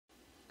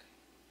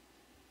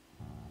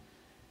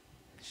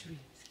Should we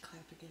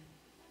clap again?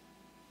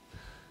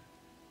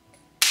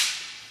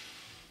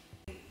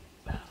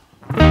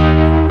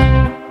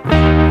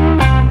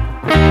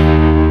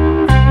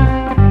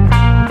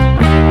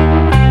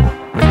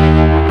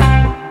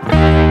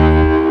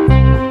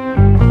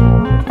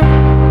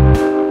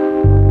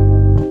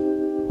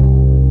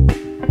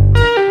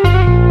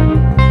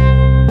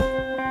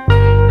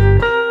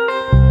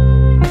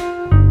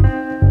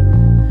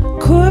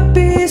 Could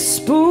be a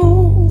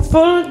spoonful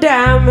of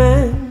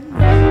diamond,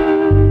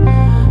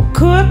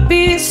 could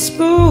be a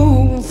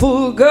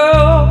spoonful of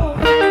gold.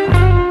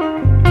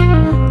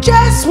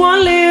 Just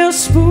one little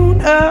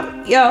spoon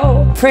of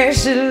your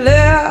precious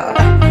love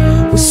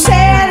will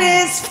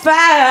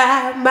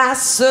satisfy my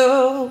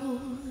soul.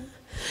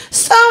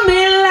 Some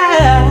may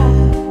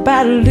lie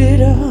by the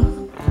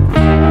little,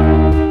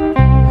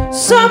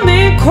 some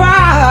may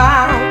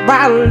cry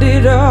by the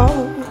little,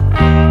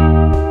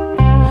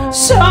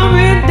 some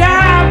may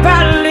die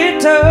by the little.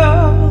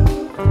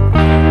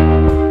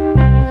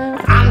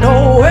 I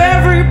know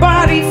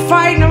everybody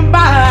fighting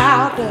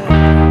about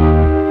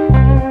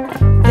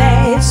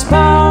that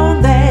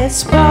spoon, that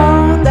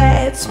spoon,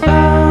 that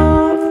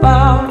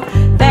spoonful,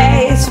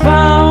 that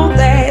spoon,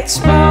 that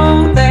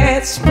spoon,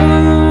 that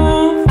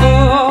spoonful.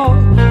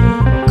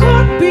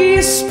 Could be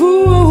a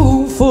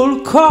spoonful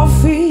of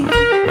coffee,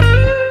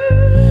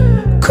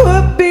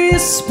 could be a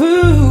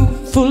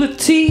spoonful of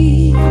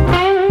tea.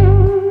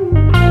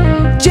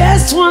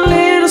 Just one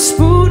little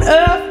spoon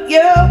of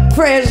your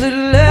precious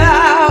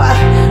love,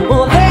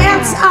 well,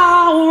 that's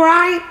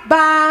alright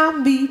by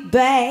me,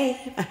 babe.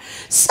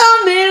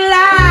 Some may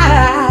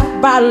lie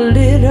by the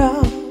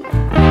little,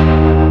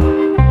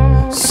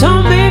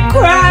 some may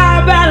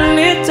cry by the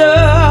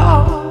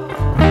little,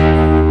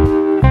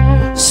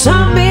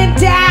 some may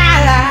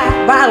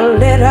die by the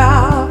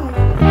little.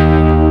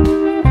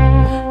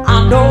 I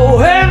know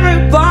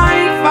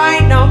everybody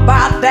fighting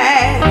about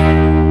that.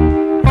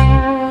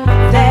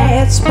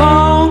 That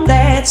spoon,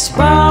 that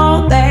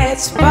spoon, that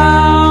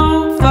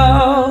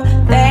spoonful,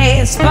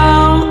 that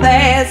spoon,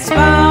 that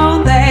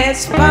spoon, that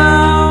spoonful.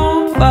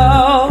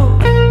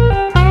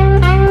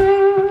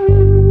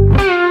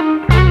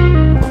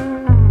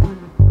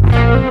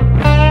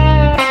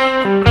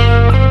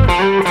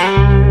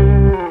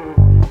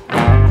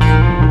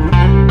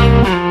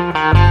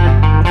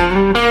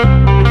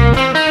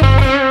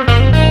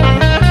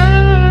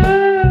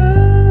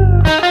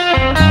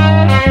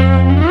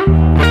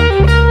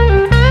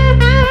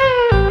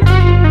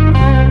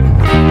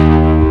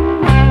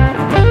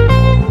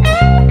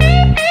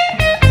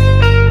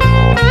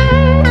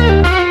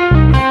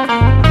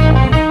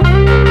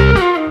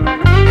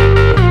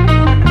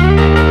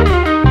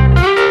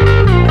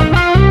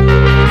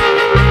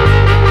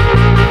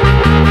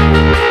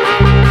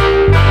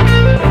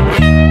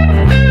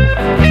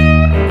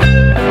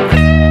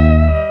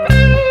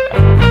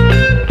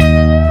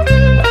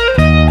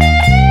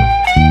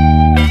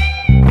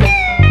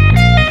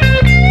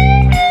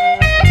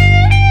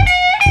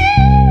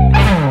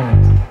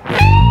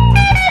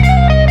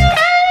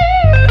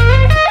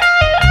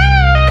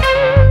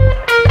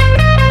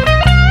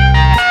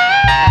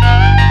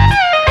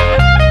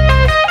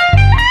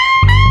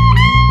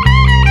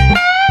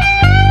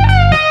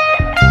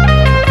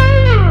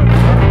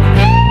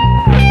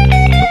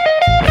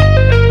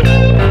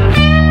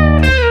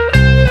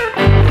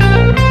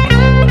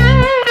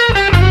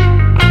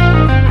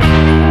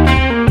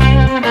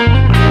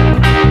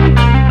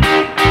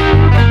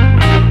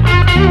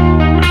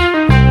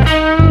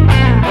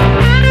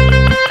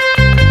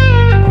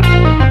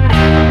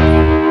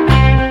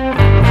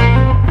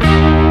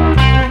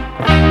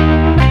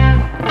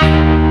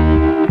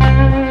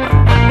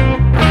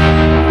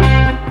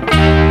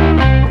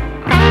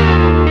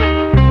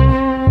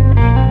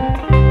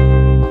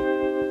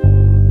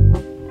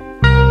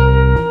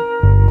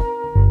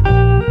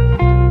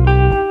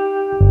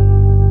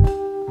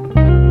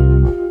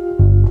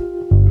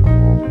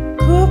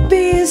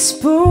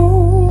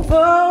 Spoonful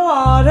of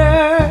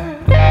water,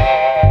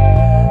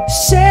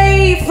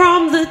 saved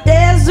from the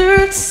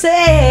desert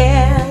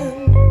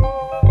sand.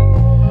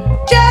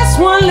 Just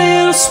one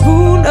little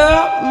spoon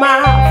of my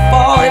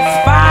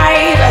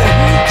 45,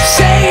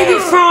 save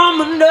it from